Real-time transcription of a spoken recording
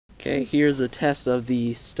Okay, here's a test of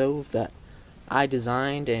the stove that I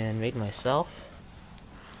designed and made myself.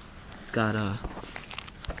 It's got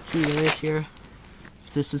heat areas here.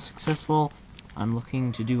 If this is successful, I'm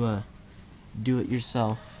looking to do a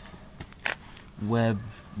do-it-yourself web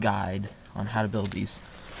guide on how to build these.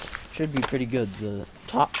 Should be pretty good. The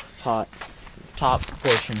top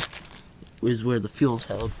portion is where the fuel's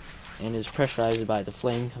held and is pressurized by the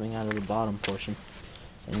flame coming out of the bottom portion,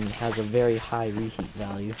 and has a very high reheat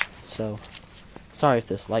value. So, sorry if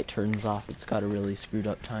this light turns off, it's got a really screwed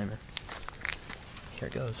up timer. Here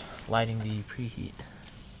it goes, lighting the preheat.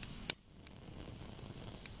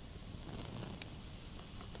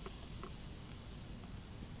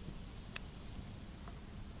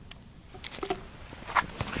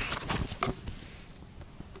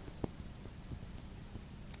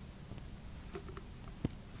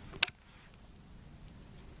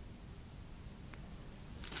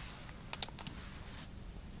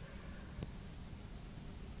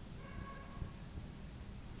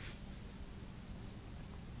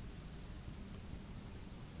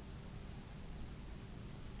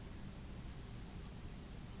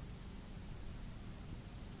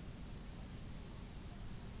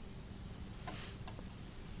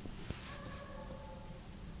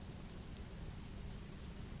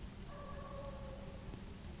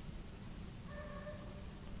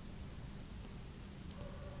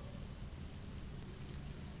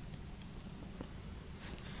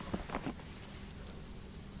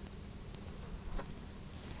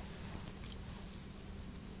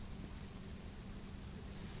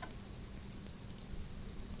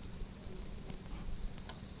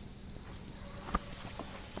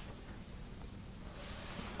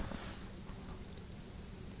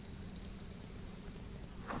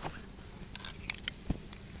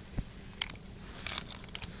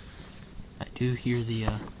 I do hear the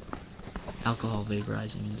alcohol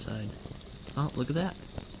vaporizing inside. Oh, look at that.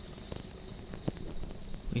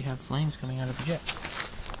 We have flames coming out of the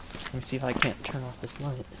jets. Let me see if I can't turn off this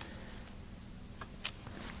light.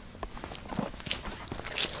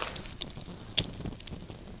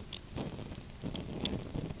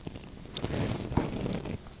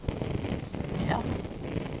 Yeah.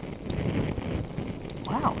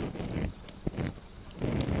 Wow.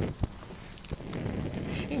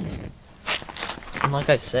 Jeez. And like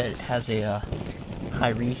I said, it has a high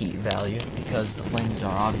reheat value because the flames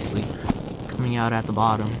are obviously coming out at the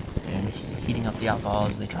bottom and heating up the alcohol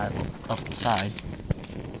as they travel up the side.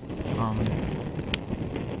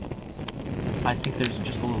 I think there's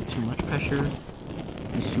just a little too much pressure.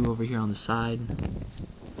 These two over here on the side,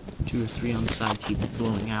 2 or 3 on the side, keep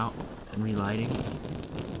blowing out and relighting.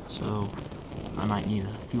 So I might need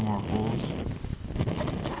a few more holes.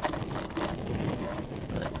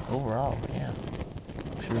 But overall, yeah,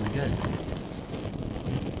 looks really good.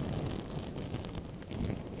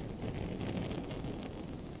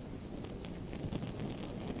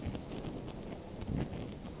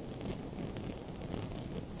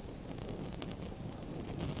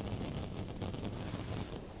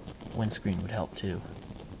 Windscreen would help too.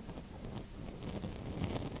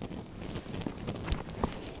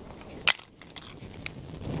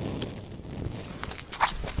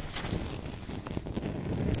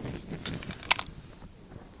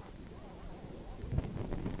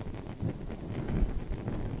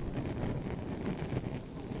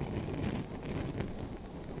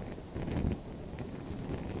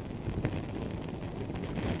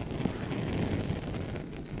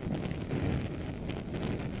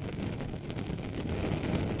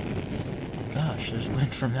 Gosh, there's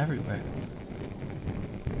wind from everywhere.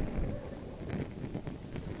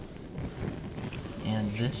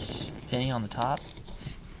 And this pinny on the top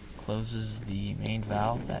closes the main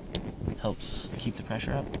valve that helps keep the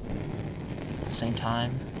pressure up. At the same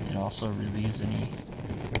time, it also relieves any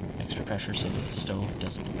extra pressure so the stove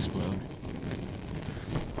doesn't explode.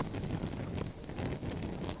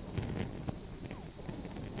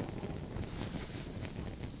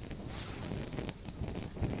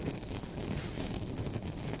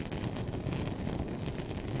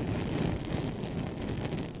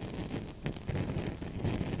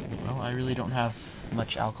 I really don't have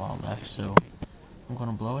much alcohol left, so I'm going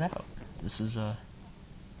to blow it out. This is a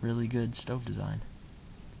really good stove design.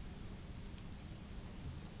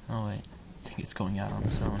 Oh wait, I think it's going out on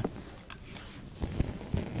its own.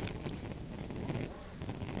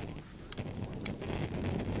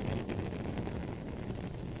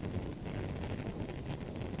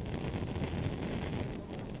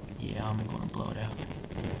 Yeah, I'm going to blow it out.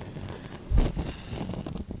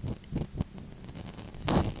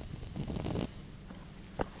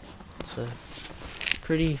 It's a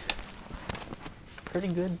pretty pretty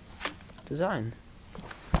good design.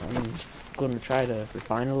 I'm going to try to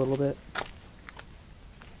refine it a little bit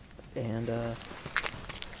and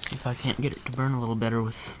see if I can't get it to burn a little better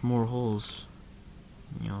with more holes.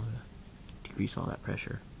 You know, decrease all that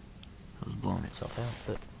pressure. It was blowing itself out,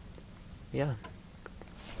 but yeah.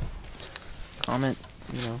 Comment,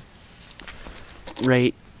 you know,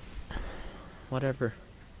 rate, whatever.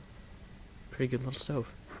 Pretty good little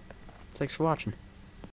stove. Thanks for watching.